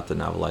 or not the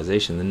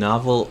novelization, the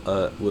novel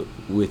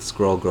with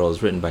Squirrel Girl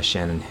is written by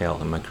Shannon Hale.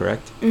 Am I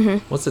correct? Mm-hmm.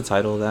 What's the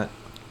title of that?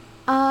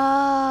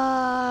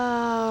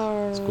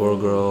 Squirrel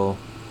Girl.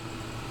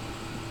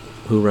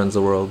 Who runs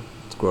the world?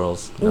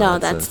 Squirrels. No,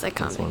 that's the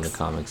That's one of the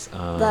comics.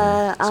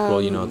 comics.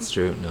 Squirrel, You Know It's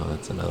True. No,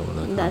 that's another one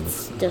of the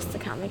comics. That's just the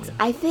comics.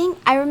 Yeah.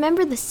 I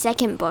remember the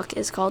second book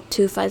is called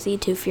Too Fuzzy,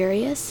 Too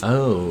Furious.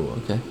 Oh,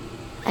 okay.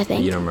 I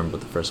think. You don't remember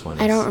what the first one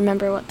is? I don't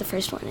remember what the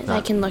first one is.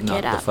 I can look it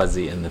Not up. the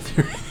Fuzzy and the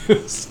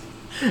Furious.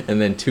 And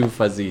then Too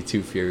Fuzzy,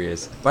 Too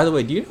Furious. By the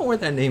way, do you know where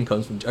that name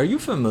comes from? Are you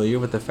familiar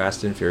with the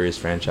Fast and Furious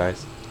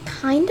franchise?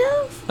 Kind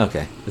of.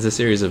 Okay. It's a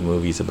series of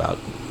movies about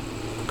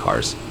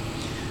cars.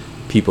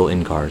 People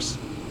in cars.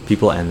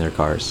 People and their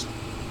cars.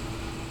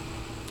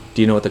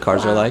 Do you know what the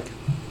cars are like?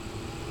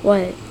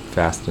 What?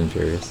 Fast and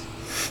Furious.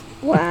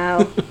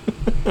 Wow.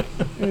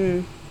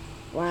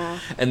 Wow.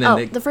 And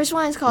then the first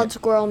one is called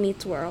Squirrel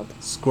Meets World.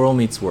 Squirrel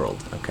Meets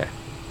World. Okay.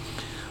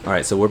 All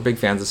right, so we're big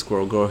fans of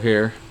Squirrel Girl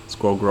here.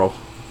 Squirrel Girl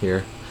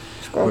here.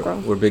 Squirrel Girl.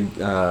 We're big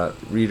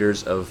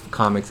readers of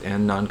comics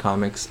and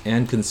non-comics,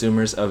 and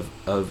consumers of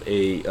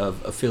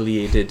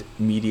affiliated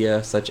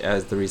media such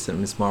as the recent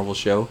Ms. Marvel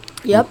show.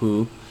 Yep.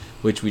 Woohoo,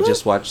 which we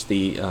just watched,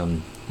 the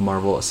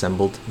Marvel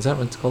Assembled. Is that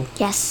what it's called?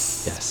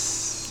 Yes.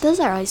 Yes. Those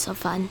are always so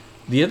fun.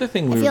 The other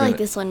thing I feel like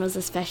this one was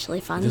especially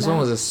fun. This though. one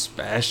was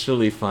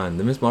especially fun.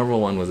 The Ms. Marvel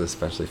one was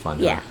especially fun.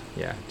 Yeah. Huh?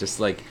 Yeah. Just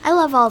like. I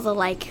love all the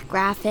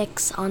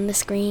graphics on the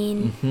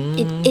screen.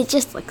 Mhm. It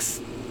just looks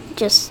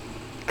just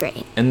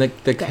great. And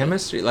the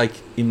chemistry, like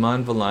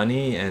Iman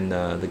Vellani and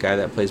the guy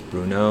that plays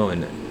Bruno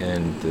and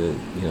the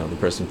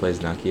person who plays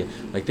Nakia,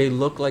 like they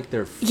look like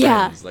they're friends.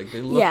 Yeah. Like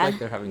they look Yeah. like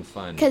they're having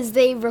fun. Because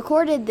they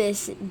recorded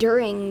this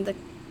during the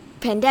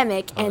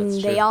pandemic, Oh, and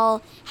that's they true.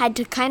 all had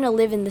to kind of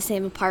live in the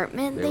same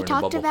apartment They they were in a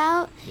talked bubble.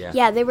 about.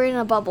 Yeah. They were in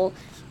a bubble.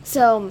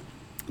 So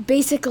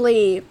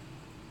basically,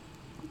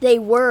 they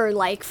were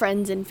like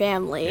friends and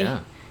family, Yeah.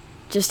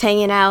 just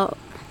hanging out.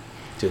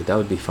 Dude, that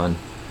would be fun.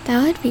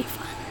 That would be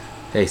fun.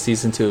 Hey,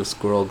 season 2 of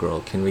Squirrel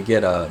Girl, can we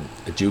get a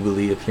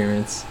Jubilee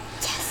appearance?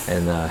 Yes.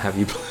 And have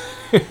you...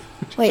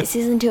 Wait,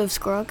 season 2 of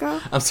Squirrel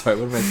Girl? I'm sorry,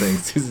 what am I saying?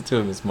 Season 2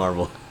 of Ms.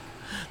 Marvel.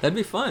 That'd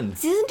be fun.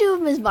 Season 2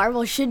 of Ms.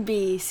 Marvel should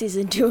be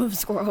season 2 of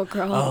Squirrel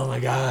Girl. Oh my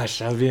gosh,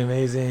 that would be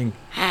amazing.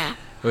 Ah,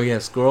 We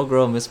have Squirrel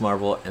Girl, Ms.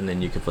 Marvel, and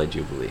then you could play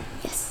Jubilee.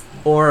 yes.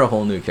 Or a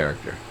whole new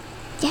character.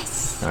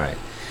 Yes. All right.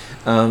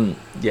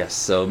 Yes,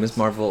 so Ms.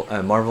 Marvel,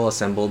 Marvel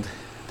Assembled,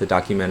 the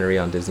documentary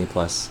on Disney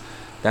Plus.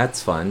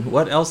 That's fun.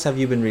 What else have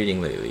you been reading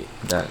lately?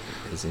 That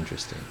is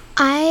interesting.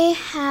 I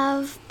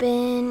have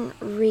been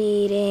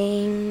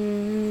reading.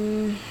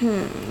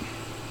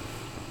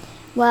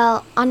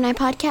 Well, on my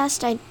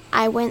podcast,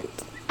 I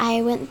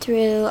went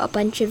through a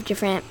bunch of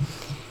different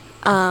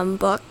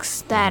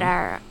books that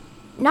are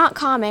not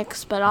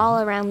comics, but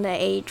all around the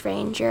age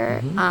range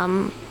you're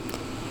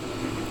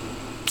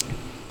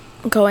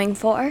going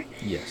for.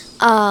 Yes.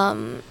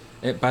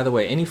 By the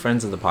way, any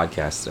friends of the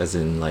podcast, as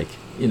in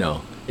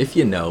if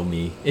you know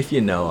me, if you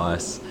know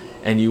us,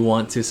 and you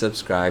want to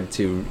subscribe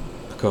to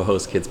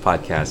Co-Host Kids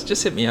podcast,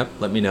 just hit me up.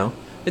 Let me know.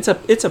 It's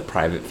a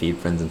private feed,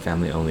 friends and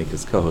family only,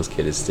 because Co-Host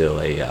Kid is still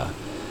a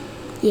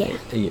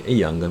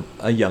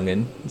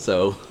youngin,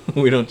 so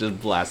we don't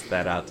just blast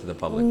that out to the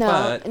public.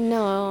 But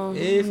No,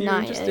 if you're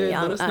not interested,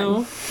 young, let us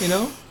know.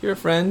 You're a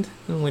friend,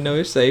 and we know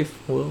you're safe.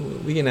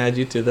 We can add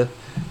you to the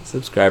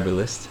subscriber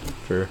list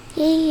for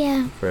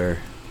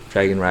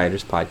Dragon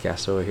Riders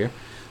podcast over here.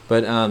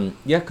 But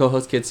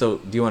Co-Host Kid. So,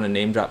 do you want to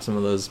name drop some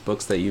of those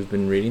books that you've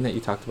been reading that you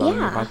talked about on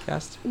your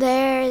podcast?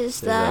 There's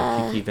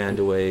Kiki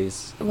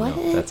Vandeweghe. What?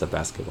 No, that's a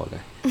basketball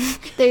guy.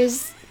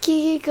 There's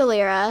Kiki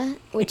Kalira,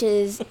 which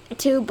is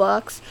 2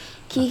 books.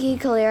 Kiki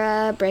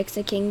Kalira Breaks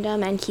a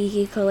Kingdom and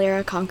Kiki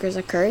Kalira Conquers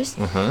a Curse.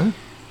 Uh-huh.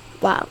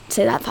 Wow,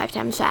 say that 5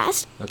 times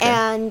fast. Okay.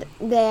 And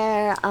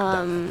they're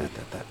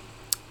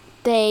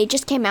they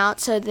just came out,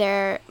 so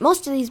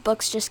most of these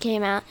books just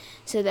came out,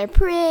 so they're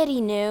pretty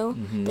new.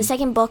 Mm-hmm. The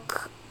second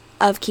book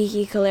of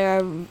Kiki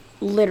Kalira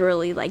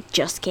literally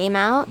just came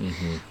out.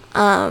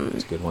 Mm-hmm.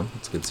 It's a good one.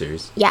 It's a good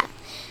series. Yeah.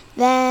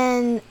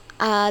 Then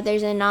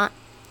there's a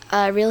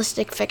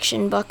realistic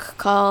fiction book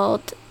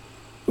called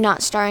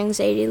Not Starring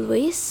Zadie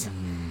Louise.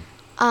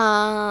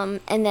 Mm-hmm.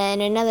 And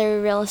then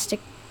another realistic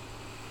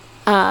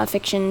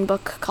fiction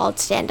book called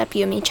Stand Up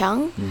Yumi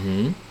Chung.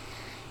 Mm-hmm.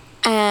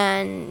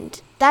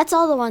 And that's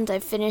all the ones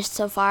I've finished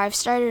so far. I've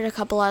started a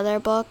couple other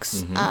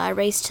books.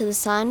 Race to the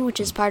Sun, which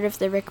is part of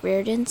the Rick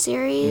Riordan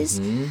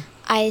series.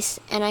 I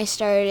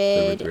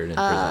started The Rick Riordan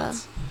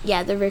Presents.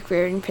 Yeah, the Rick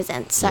Riordan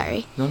Presents.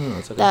 Sorry. No,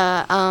 it's okay.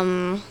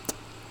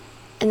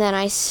 And then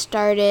I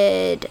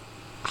started,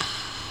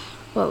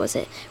 what was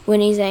it?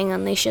 Winnie Zhang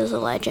Unleashes a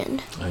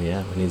Legend. Oh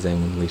yeah, Winnie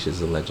Zhang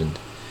Unleashes a Legend.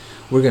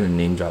 We're gonna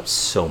name drop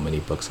so many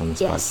books on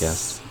this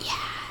podcast. Yeah.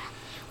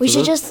 We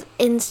should just,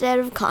 instead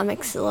of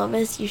comic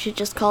syllabus, you should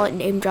just call it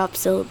name drop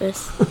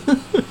syllabus.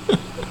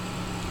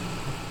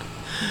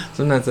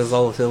 Sometimes that's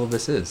all the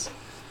syllabus is.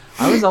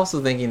 I was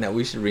also thinking that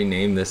we should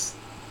rename this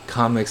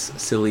Comics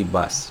Silly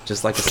Bus.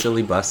 Just like a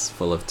silly bus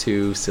full of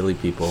two silly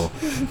people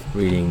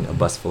reading a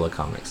bus full of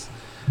comics.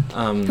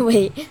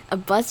 Wait, a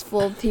bus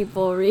full of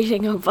people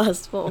reading a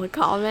bus full of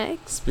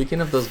comics?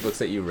 Speaking of those books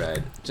that you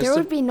read... There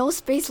would be no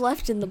space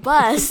left in the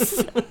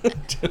bus.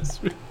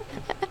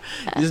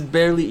 just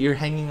barely, you're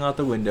hanging out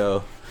the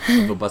window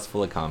of a bus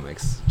full of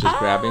comics. Just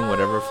grabbing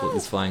whatever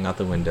is flying out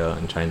the window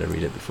and trying to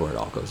read it before it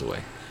all goes away.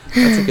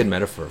 That's a good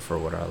metaphor for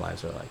what our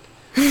lives are like.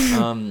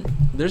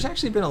 There's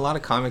actually been a lot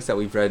of comics that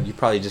we've read you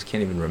probably just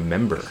can't even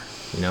remember,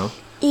 you know?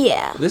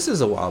 Yeah. This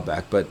is a while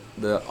back, but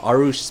the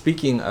Arush,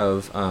 speaking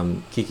of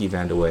Kiki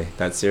Vandeweghe,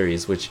 that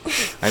series, which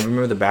I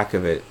remember the back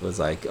of it was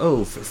like,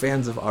 oh, for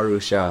fans of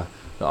Arusha,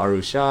 the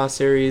Arusha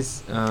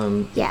series.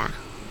 Yeah.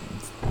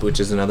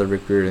 Which is another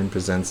Rick Riordan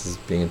Presents, is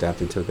being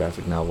adapted to a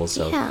graphic novel.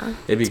 So yeah,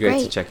 it'd be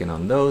great to check in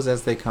on those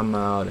as they come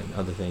out and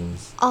other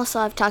things. Also,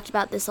 I've talked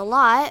about this a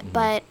lot,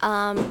 but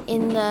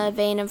in the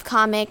vein of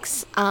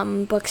comics,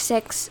 book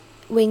 6,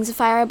 Wings of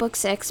Fire, book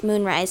 6,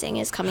 Moon Rising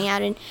is coming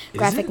out in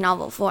graphic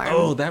novel form.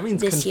 Oh, that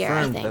means this year,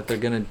 I confirmed think. that they're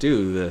going to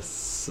do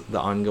the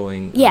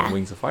ongoing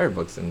Wings of Fire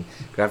books and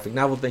graphic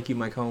novel. Thank you,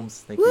 Mike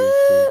Holmes. Thank you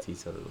to T.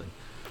 Sutherland.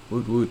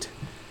 Woot woot.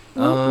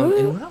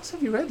 And what else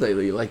have you read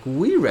lately? Like,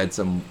 we read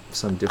some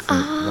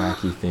different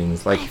wacky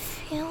things. Like, I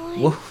feel like...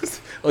 what was...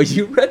 Oh,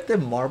 you read the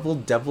Marvel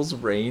Devil's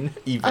Reign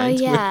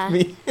event with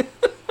me?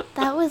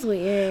 That was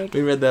weird.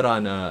 We read that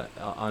on our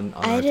tablets.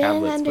 I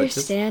didn't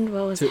understand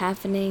what was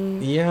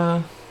happening.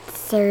 Yeah.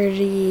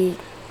 30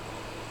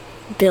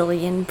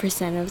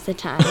 billion% of the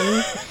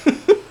time.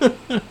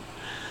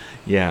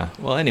 Yeah.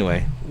 Well,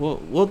 anyway,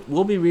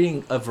 we'll be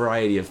reading a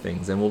variety of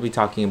things, and we'll be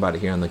talking about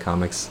it here on the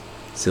Comics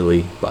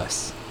Silly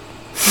Bus.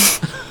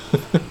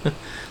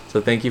 So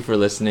thank you for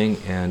listening,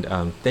 and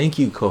thank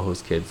you,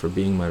 co-host Kid, for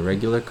being my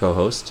regular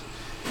co-host.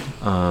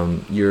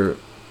 You're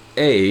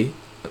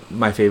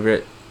my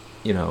favorite.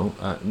 You know,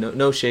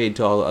 no shade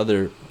to all the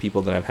other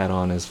people that I've had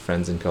on as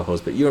friends and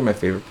co-hosts, but you are my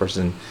favorite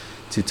person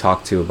to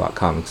talk to about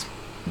comics.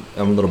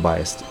 I'm a little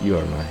biased. You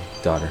are my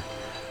daughter,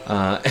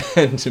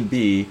 and to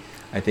B,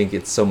 I think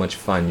it's so much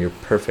fun. You're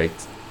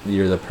perfect.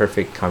 You're the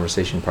perfect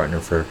conversation partner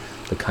for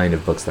the kind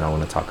of books that I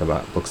want to talk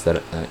about. Books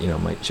that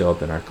might show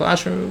up in our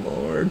classroom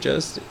or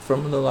just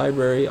from the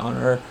library on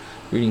our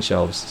reading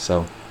shelves.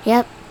 So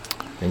yep.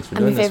 Thanks for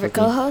doing this. I'm your favorite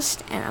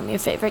co-host, and I'm your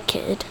favorite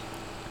kid.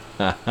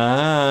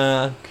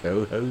 Haha,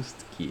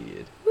 co-host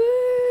kid.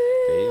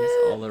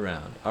 Faves all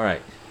around. All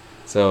right.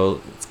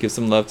 So let's give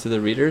some love to the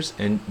readers.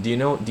 And do you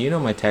know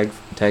my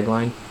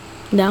tagline?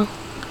 No.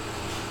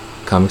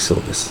 Comic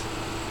syllabus.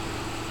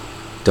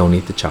 Don't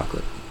eat the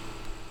chocolate.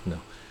 No.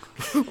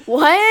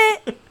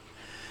 What?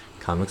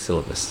 Comic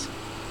syllabus.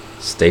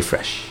 Stay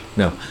fresh.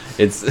 No,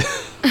 it's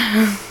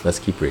let's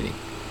keep reading.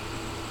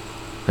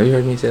 Have you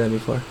heard me say that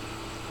before?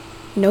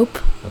 Nope.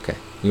 Okay.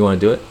 You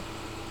want to do it?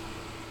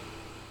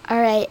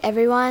 All right,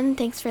 everyone.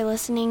 Thanks for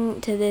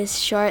listening to this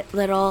short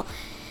little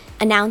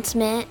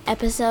announcement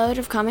episode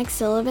of Comic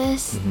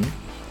Syllabus.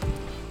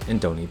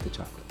 And don't eat the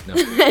chocolate. No.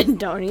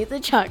 Don't eat the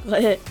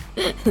chocolate.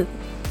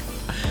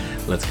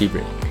 Let's keep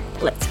reading.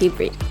 Let's keep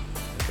reading.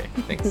 Okay,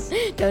 thanks.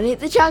 Don't eat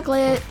the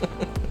chocolate.